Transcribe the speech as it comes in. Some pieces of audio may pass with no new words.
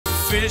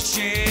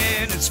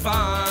Fishing is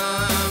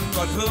fun,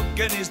 but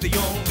hooking is the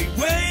only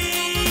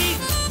way.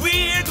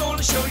 We're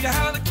gonna show you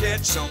how to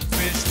catch some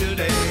fish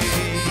today.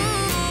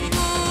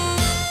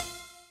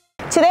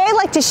 Today I'd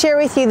like to share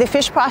with you the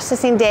fish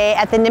processing day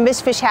at the Nimbus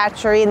Fish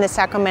Hatchery in the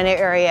Sacramento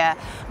area.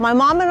 My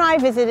mom and I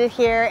visited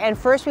here, and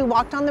first we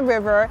walked on the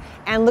river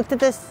and looked at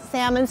the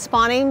salmon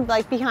spawning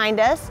like behind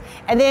us,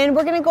 and then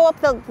we're going to go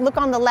up look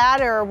on the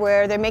ladder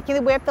where they're making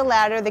their way up the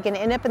ladder. They're going to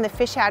end up in the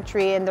fish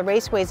hatchery and the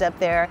raceway's up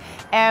there,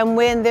 and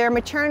when they're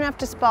mature enough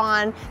to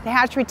spawn, the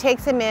hatchery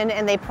takes them in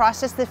and they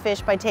process the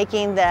fish by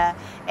taking the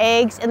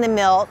eggs and the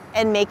milk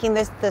and making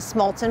the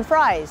smolts and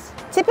fries.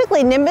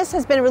 Typically, Nimbus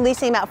has been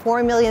releasing about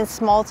 4 million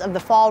smolts of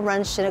the fall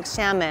run Chinook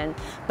salmon,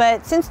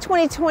 but since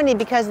 2020,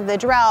 because of the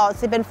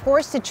droughts, they've been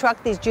forced to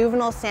truck these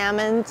juvenile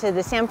salmon to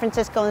the San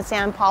Francisco and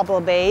San Pablo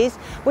bays,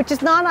 which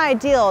is not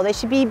ideal. They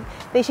should be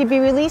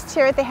released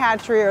here at the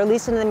hatchery or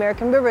released into the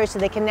American River so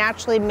they can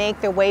naturally make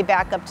their way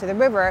back up to the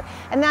river,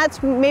 and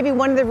that's maybe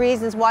one of the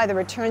reasons why the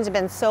returns have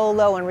been so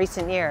low in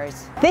recent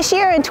years. This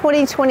year in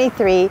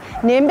 2023,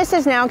 Nimbus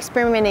is now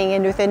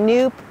experimenting with a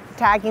new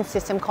tagging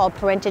system called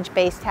Parentage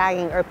Based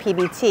Tagging, or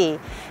PBT.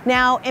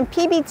 Now in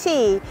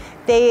PBT,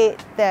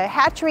 the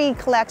hatchery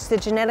collects the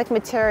genetic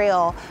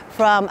material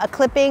from a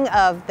clipping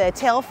of the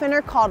tail fin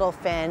or caudal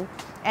fin,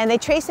 and they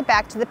trace it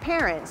back to the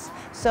parents.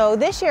 So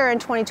this year in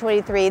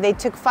 2023, they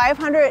took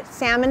 500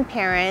 salmon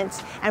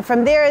parents, and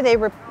from there they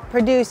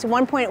produced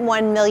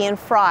 1.1 million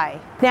fry.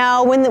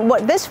 Now, when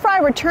this fry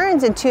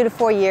returns in 2 to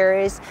 4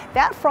 years,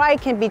 that fry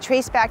can be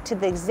traced back to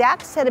the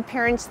exact set of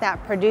parents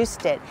that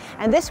produced it.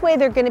 And this way,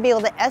 they're going to be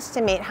able to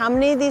estimate how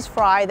many of these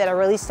fry that are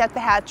released at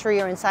the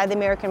hatchery or inside the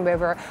American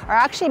River are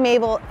actually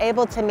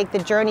able to make the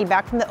journey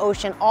back from the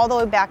ocean all the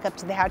way back up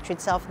to the hatchery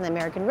itself in the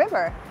American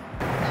River.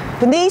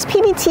 When these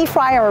PBT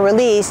fry are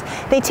released,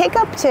 they take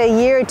up to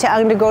a year to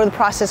undergo the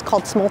process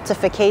called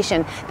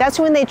smoltification. That's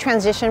when they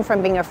transition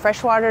from being a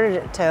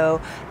freshwater to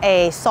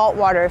a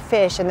saltwater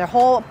fish, and their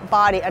whole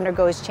body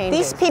undergoes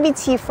changes. These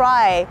PBT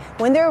fry,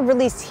 when they're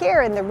released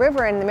here in the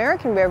river, in the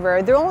American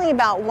River, they're only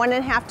about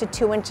 1.5 to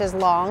 2 inches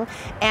long,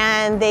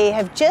 and they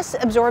have just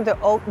absorbed their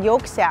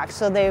yolk sac,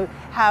 so they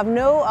have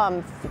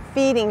no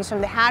feedings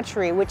from the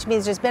hatchery, which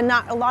means there's been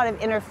not a lot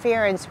of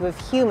interference with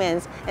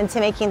humans into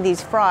making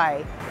these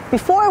fry.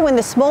 Before, when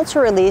the smolts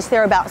were released,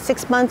 they're about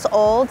 6 months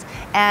old,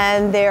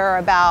 and they're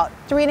about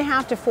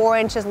 3.5 to 4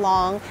 inches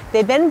long.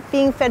 They've been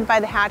being fed by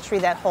the hatchery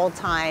that whole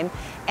time,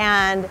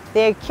 and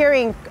they're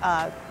carrying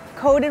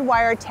coded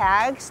wire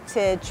tags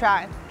to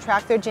track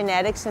their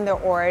genetics and their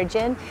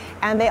origin,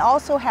 and they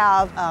also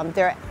have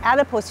their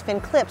adipose fin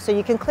clips, so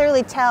you can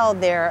clearly tell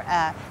they're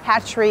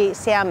hatchery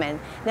salmon.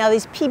 Now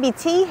these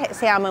PBT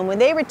salmon, when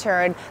they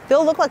return,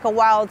 they'll look like a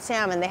wild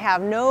salmon. They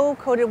have no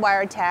coded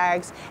wire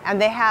tags, and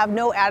they have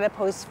no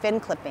adipose fin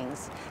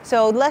clippings.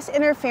 So less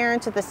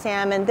interference with the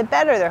salmon, the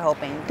better, they're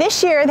hoping.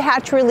 This year, the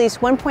hatchery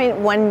released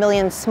 1.1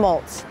 million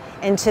smolts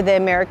into the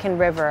American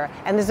River,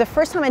 and this is the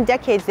first time in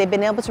decades they've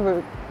been able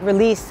to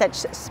release such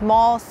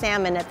small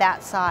salmon at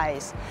that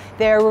size.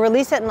 They're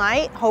released at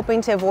night, hoping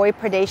to avoid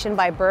predation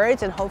by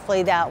birds, and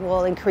hopefully that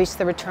will increase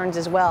the returns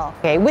as well.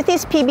 Okay, with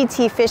these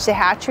PBT fish, the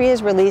hatchery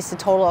has released a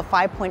total of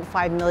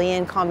 5.5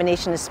 million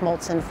combination of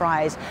smolts and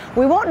fries.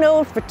 We won't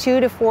know for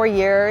 2 to 4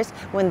 years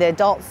when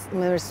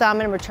the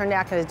salmon return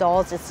back as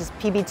adults, is this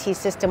PBT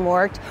system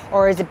worked,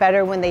 or is it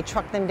better when they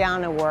truck them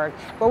down and work?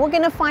 But we're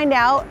going to find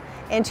out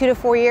in 2 to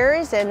 4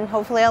 years, and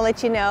hopefully I'll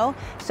let you know.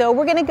 So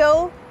we're gonna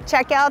go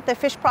check out the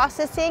fish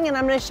processing, and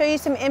I'm gonna show you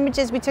some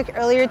images we took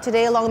earlier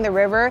today along the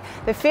river.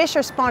 The fish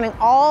are spawning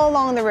all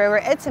along the river.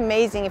 It's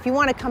amazing. If you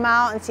wanna come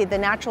out and see the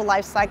natural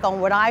life cycle and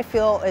what I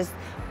feel is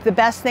the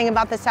best thing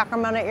about the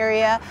Sacramento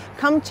area,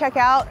 come check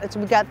out.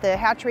 We got the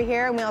hatchery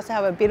here, and we also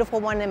have a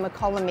beautiful one in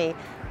McCollum.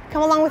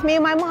 Come along with me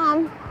and my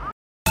mom.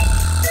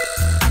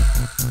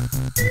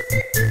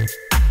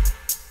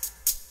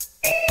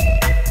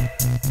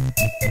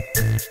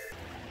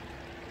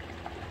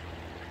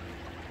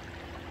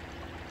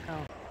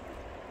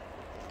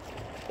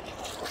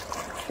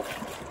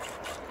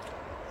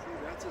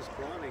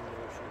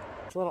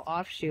 It's a little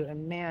offshoot,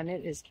 and man,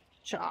 it is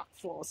chock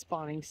full of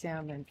spawning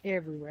salmon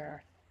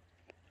everywhere.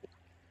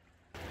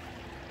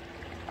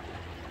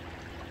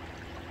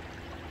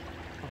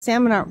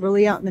 Salmon aren't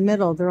really out in the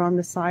middle, they're on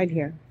the side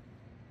here.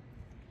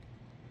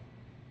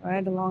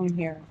 Right along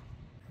here.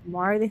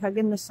 Why are they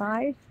hugging the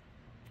side?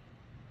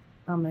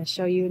 I'm going to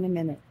show you in a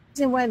minute.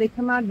 The reason why they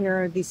come out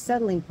here are these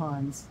settling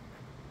ponds.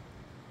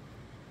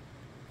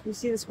 You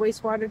see this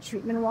wastewater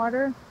treatment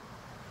water?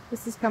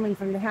 This is coming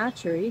from the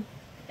hatchery,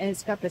 and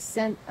it's got the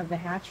scent of the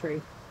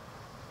hatchery.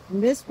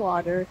 And this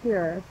water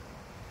here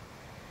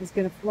is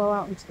going to flow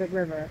out into the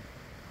river.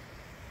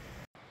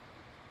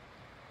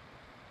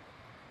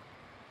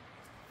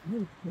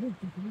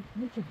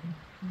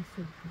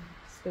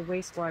 The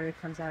wastewater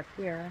comes out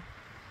here,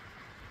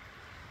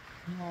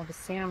 and all the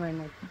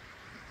salmon are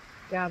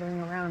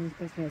gathering around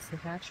thinking it's the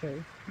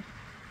hatchery.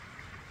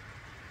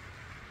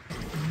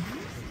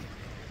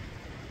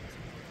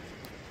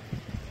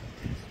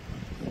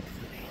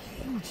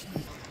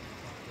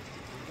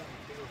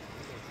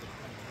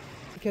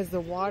 because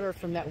the water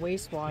from that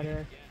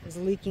wastewater is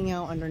leaking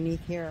out underneath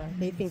here.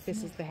 They think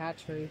this is the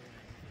hatchery.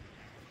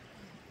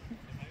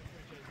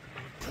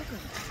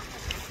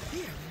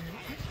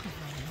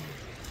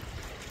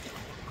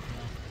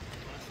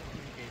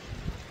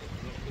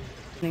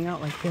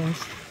 Out like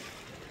this.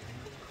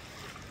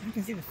 You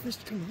can see the fish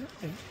coming up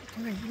there.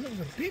 Coming a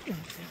little big like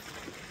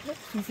that. Look,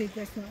 you see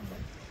that's not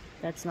one.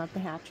 That's not the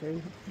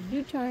hatchery.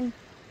 You turn.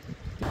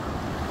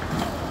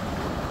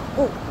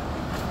 Oh.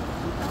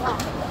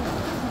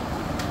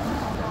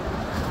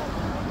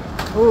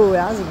 Ooh,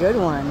 that was a good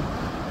one.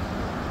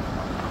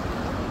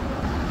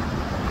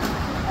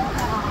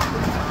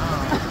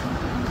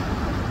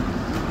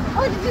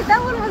 Oh, dude,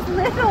 that one was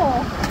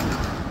little.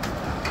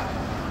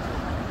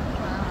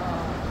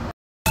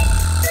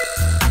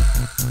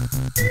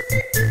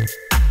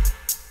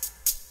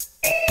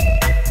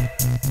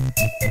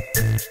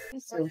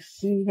 So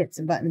he hits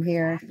a button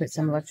here, put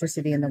some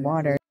electricity in the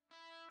water.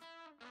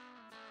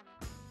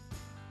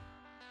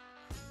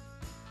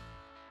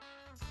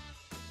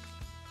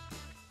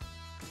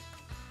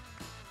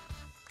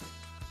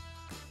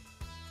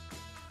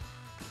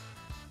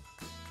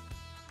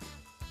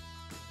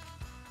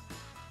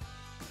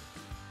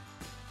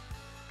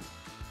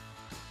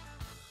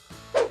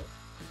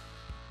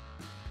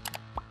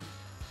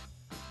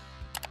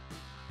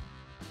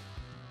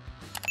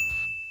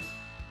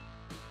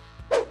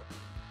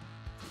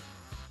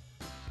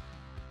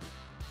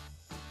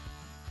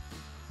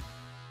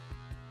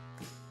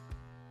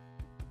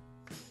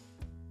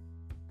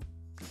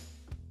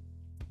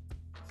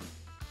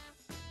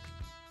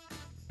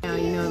 Now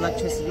you know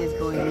electricity is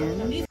going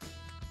in.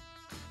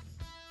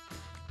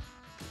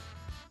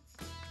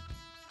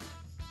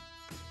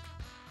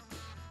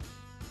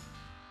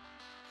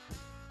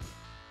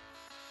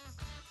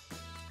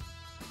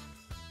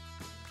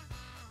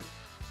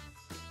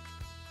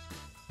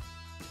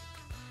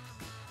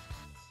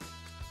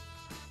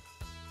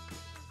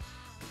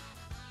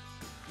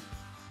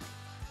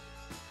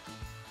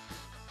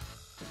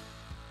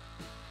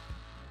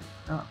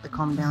 Oh, they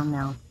calm down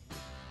now.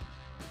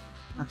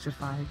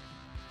 Electrified.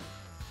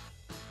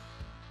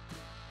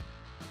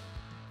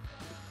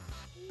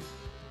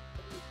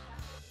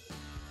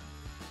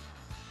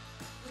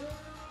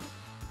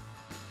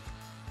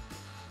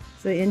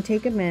 So they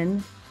intake them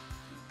in,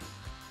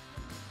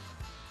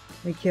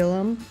 they kill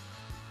them,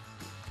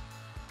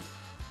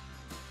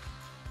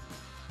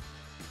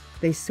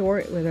 they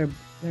sort whether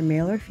they're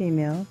male or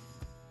female.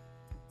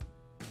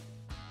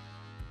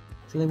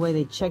 So the way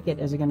they check it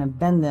is they're going to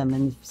bend them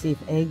and see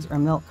if eggs or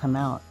milk come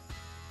out.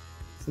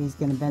 So he's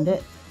going to bend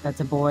it.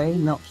 That's a boy,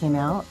 milk came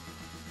out.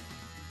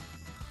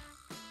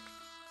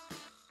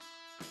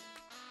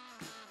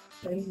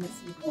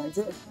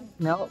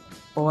 Milk,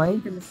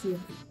 boy.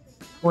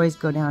 Boys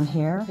go down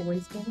here.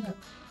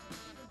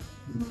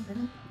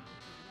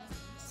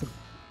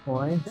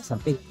 Boy, that's a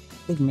big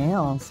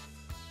males.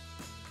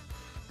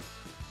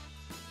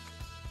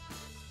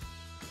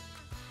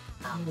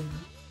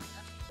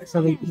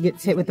 So he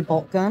gets hit with the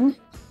bolt gun,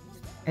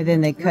 and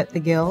then they cut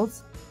the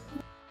gills.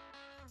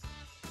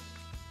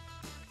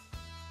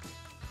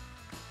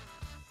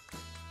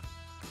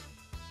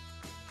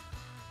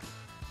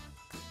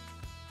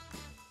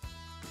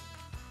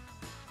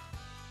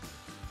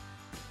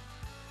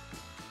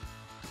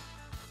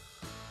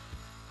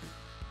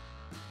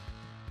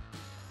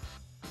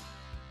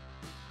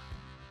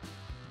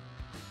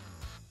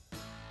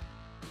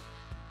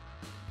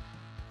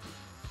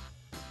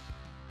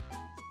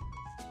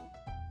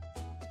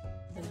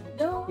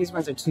 These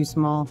ones are too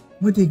small.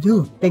 What they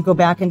do? They go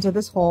back into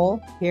this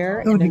hole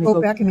here. Oh, and they then go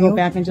back in the hole?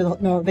 back into the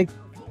no. They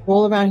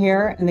roll around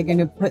here, and they're going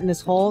to put in this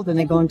hole. Then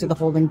they go into the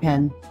holding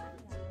pen,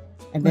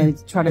 and then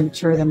try to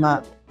mature them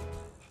up.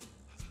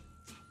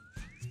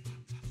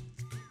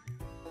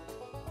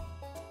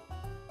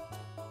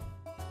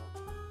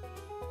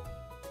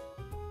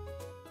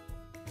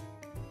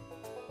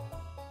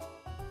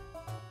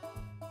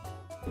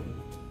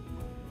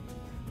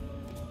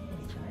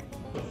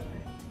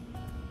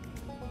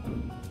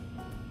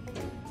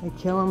 They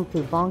kill them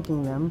through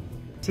bonking them.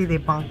 See, they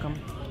bonk them.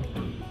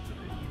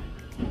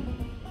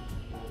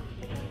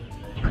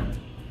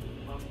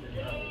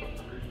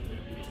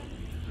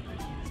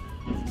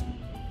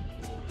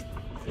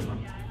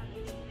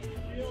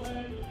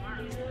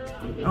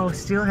 Oh,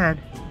 steelhead.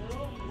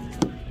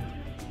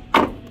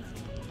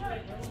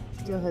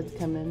 Steelhead's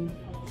coming.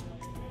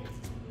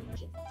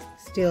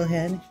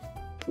 Steelhead.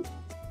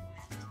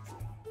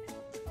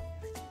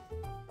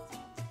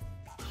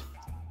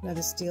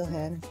 Another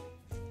steelhead.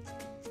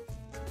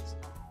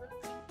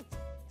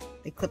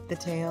 They clip the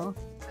tail.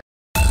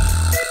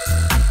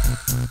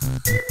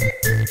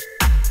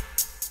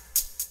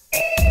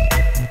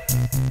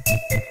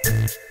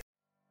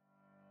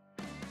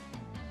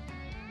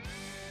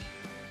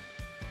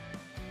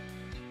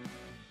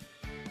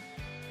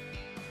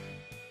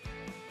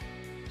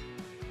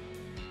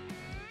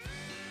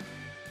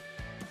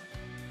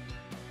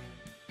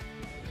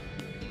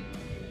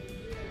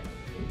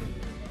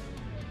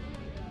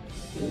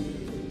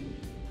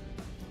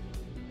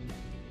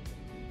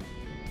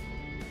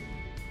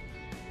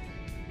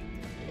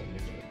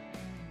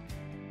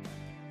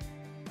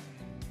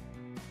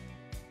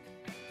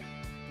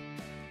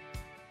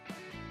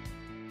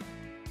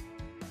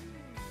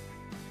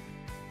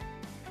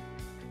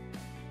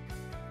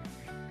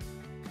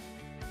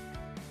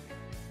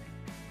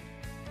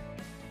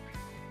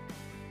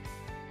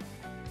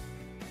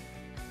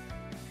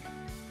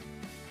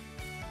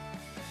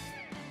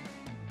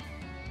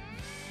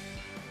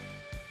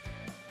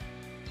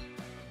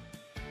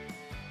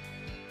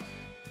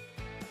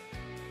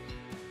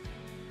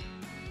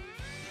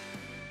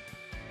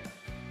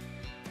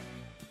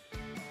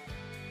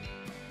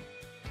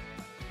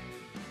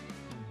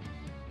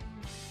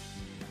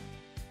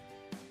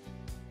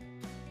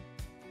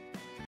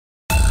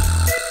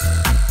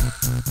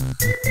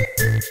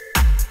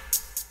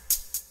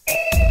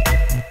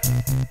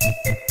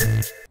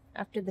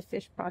 After the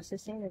fish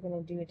processing, they're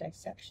going to do a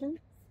dissection.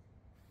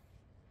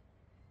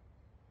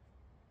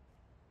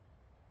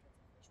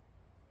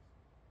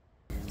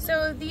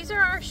 So these are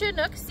our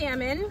Chinook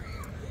salmon.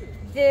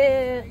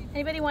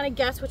 Anybody want to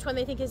guess which one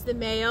they think is the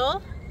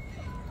male?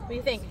 What do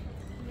you think?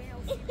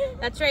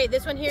 That's right,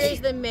 this one here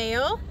is the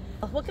male.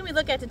 What can we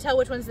look at to tell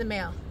which one's the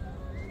male?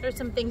 There's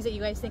some things that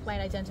you guys think might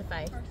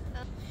identify.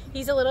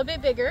 He's a little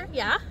bit bigger,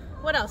 yeah.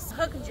 What else?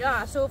 Hook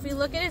jaw. So if we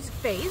look at his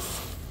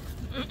face,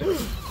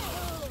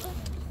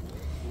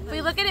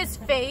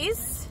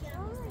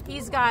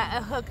 he's got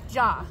a hook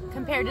jaw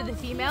compared to the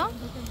female.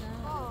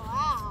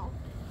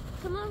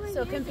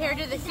 So compared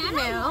to the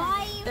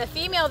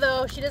female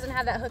though, she doesn't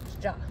have that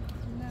hooked jaw.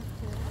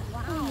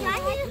 Can I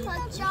get a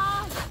hook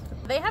jaw?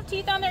 They have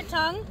teeth on their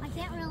tongue. I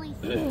can't really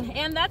see.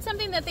 And that's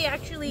something that they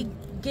actually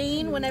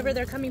gain whenever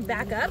they're coming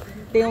back up.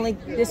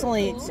 This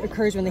only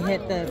occurs when they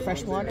hit the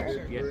fresh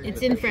water?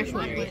 It's in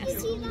freshwater,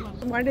 yes.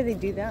 Why do they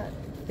do that?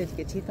 They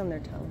get teeth on their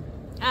tongue.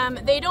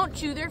 They don't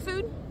chew their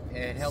food.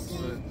 It helps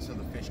so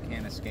the fish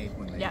can't escape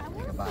when they take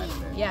a bite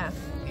of it. Yeah.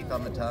 Teeth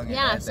on the tongue.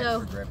 Yeah, adds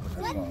so- extra grip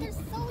when they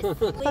fall.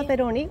 I thought they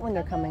don't eat when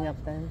they're coming up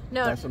then.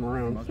 No. For the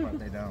most part,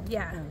 they don't.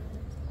 Yeah.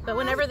 But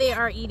whenever they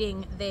are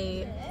eating,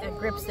 it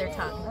grips their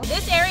tongue.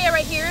 This area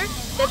right here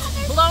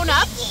that's blown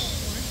up,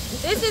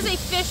 this is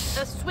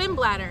a swim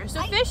bladder.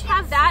 So fish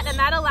have that, and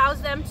that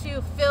allows them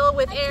to fill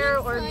with air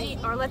or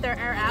let their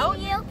air out,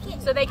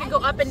 so they can go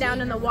up and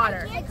down in the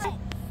water.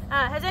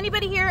 Has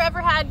anybody here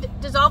ever had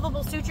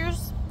dissolvable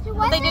sutures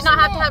that they did not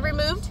have to have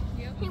removed?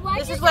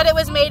 This is what it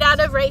was made out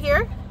of right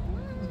here.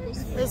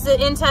 This is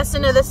the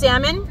intestine of the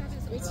salmon.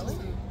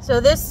 So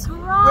this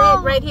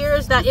right here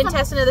is that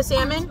intestine of the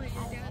salmon.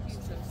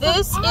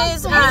 This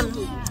is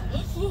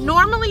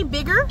normally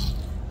bigger,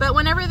 but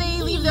whenever they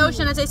leave the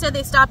ocean, as I said,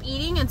 they stop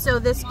eating, and so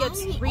this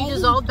gets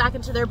redissolved back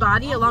into their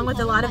body along with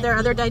a lot of their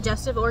other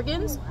digestive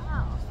organs.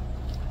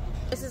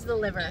 This is the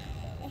liver.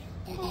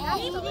 So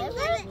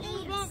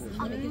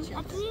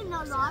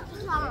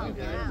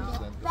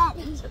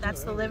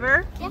that's the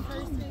liver.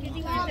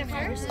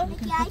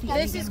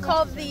 This is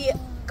called the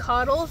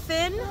caudal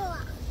fin.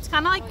 It's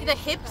kind of like the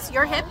hips,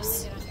 your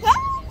hips,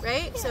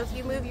 right? So if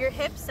you move your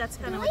hips, that's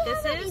kind of what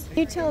this is. Can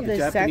you tell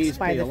the sex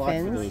by the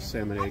fins?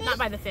 Not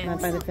by the fins. Not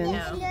by the fins?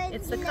 No.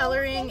 It's the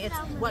coloring, it's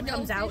what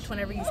comes out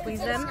whenever you squeeze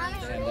them,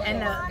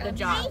 and the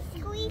jaw.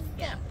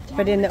 Yeah.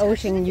 But in the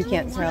ocean, you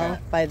can't tell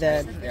by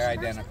the... They're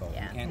identical.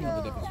 Yeah. You can't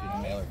tell the difference between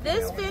a male or female.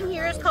 This fin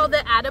here is called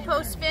the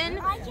adipose fin.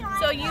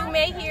 So you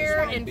may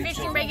hear in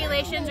fishing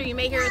regulations, or you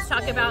may hear us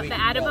talk about the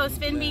adipose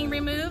fin being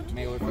removed.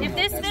 If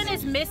this fin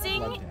is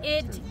missing,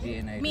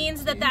 it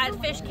means that that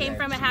fish came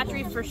from a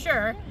hatchery for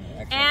sure,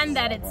 and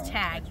that it's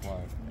tagged,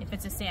 if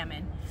it's a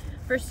salmon.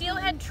 For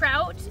steelhead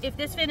trout, if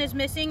this fin is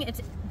missing,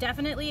 it's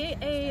definitely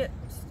a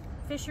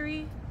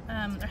fishery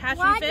or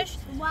hatchery fish.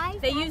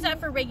 They use that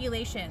for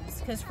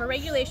regulations, because for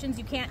regulations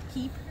you can't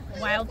keep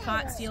wild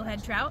caught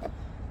steelhead trout.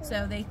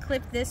 So they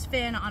clip this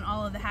fin on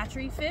all of the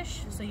hatchery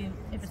fish, so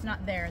if it's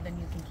not there, then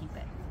you can keep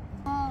it.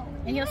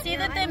 And you'll see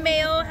that the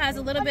male has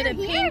a little bit of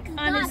pink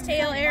on his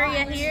tail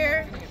area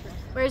here,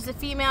 whereas the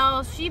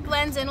female, she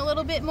blends in a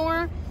little bit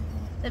more.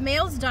 The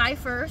males die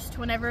first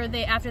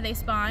after they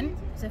spawn.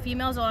 So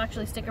females will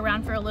actually stick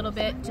around for a little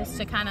bit just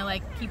to kind of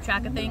like keep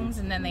track of things,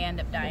 and then they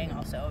end up dying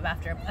also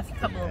after a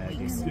couple of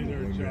weeks.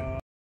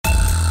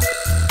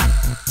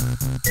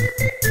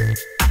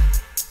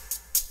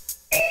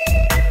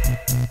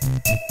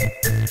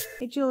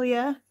 Hey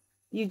Julia,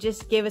 you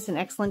just gave us an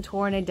excellent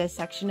tour and a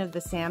dissection of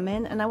the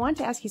salmon, and I wanted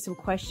to ask you some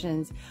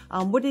questions.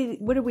 What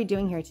are we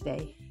doing here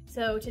today?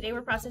 So today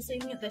we're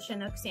processing the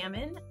Chinook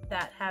salmon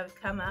that have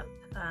come up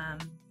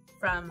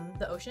from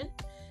the ocean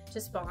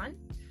to spawn.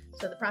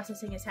 So the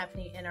processing is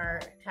happening in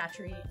our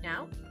hatchery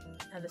now.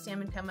 The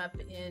salmon come up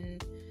in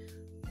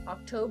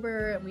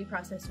October, and we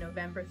process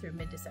November through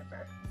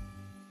mid-December.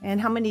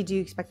 And how many do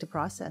you expect to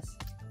process?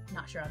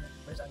 Not sure on the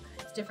numbers on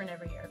that. It's different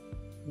every year.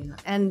 Yeah.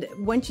 And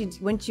once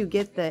you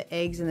get the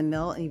eggs in the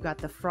mill and you've got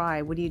the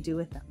fry, what do you do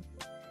with them?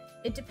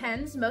 It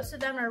depends. Most of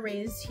them are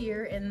raised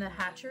here in the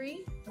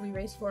hatchery. We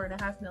raise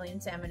 4.5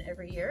 million salmon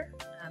every year.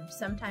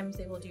 Sometimes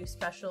they will do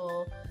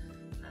special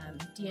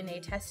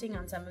DNA testing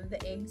on some of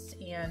the eggs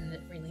and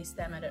release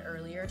them at an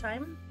earlier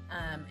time,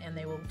 and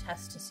they will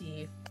test to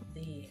see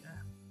the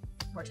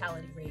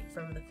mortality rate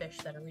from the fish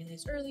that are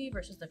released early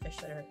versus the fish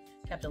that are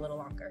kept a little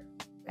longer.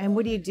 And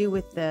what do you do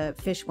with the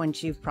fish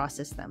once you've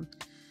processed them?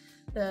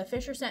 The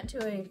fish are sent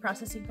to a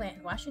processing plant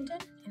in Washington,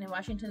 and in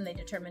Washington they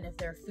determine if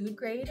they're food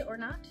grade or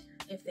not.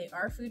 If they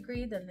are food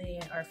grade, then they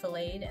are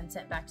filleted and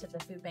sent back to the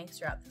food banks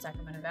throughout the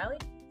Sacramento Valley.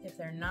 If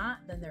they're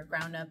not, then they're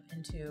ground up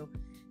into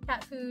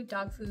cat food,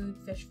 dog food,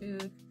 fish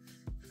food,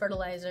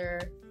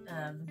 fertilizer,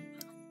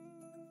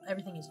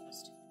 everything is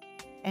used.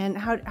 And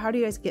how do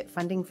you guys get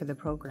funding for the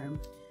program?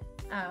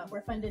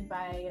 We're funded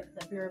by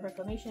the Bureau of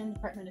Reclamation,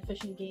 Department of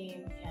Fish and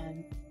Game,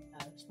 and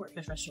Sport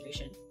Fish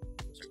Restoration.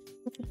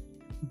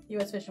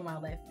 U.S. Fish and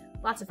Wildlife.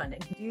 lots of funding.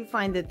 Do you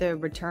find that the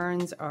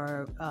returns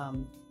are,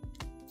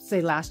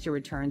 say last year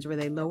returns, were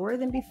they lower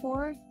than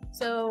before?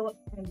 So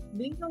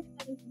we don't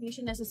have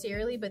information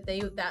necessarily, but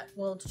that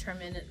will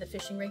determine the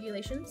fishing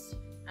regulations.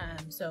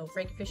 So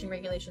fishing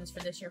regulations for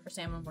this year for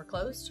salmon were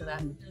closed, so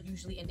that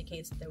usually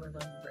indicates that there were low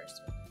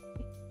numbers.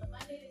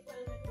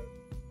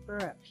 We're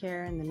up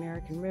here in the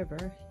American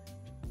River.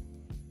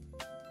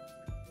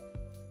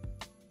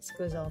 This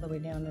goes all the way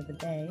down to the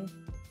bay.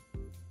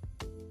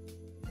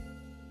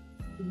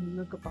 And you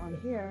look up on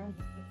here,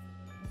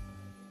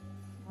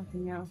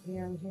 nothing out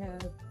here and here.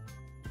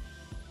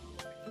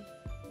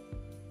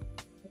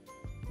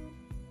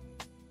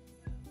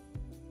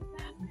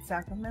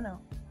 Sacramento.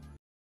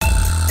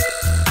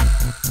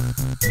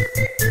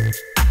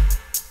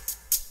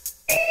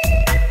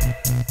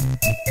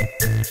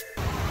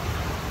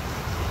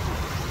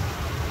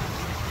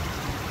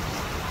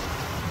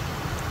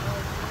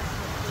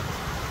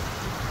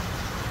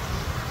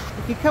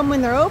 If you come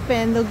when they're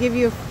open, they'll give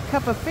you a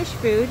cup of fish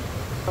food.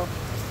 Oh,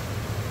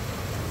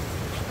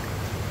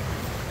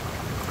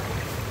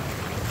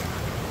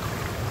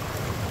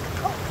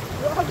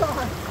 all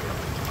gone.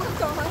 All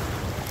gone.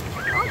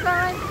 All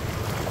gone.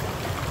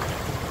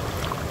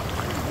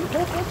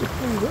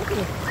 Look at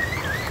it.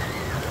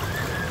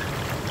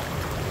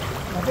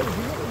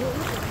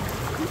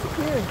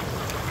 Disappeared.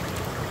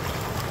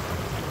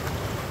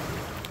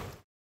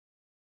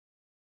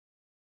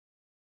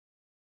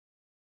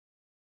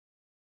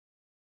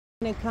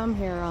 When you come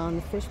here on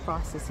the fish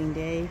processing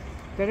day,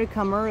 better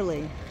come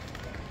early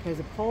because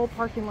the whole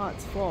parking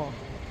lot's full.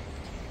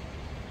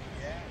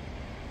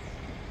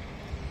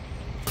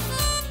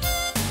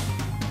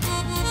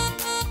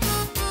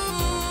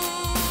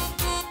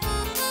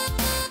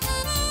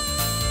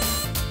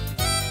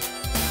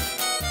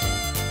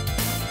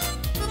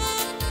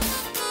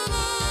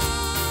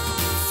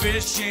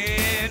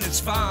 Fishing is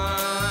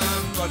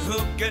fun, but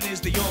hooking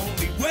is the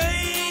only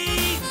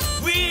way.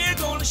 We're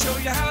gonna show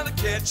you how to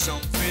catch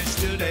some fish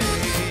today.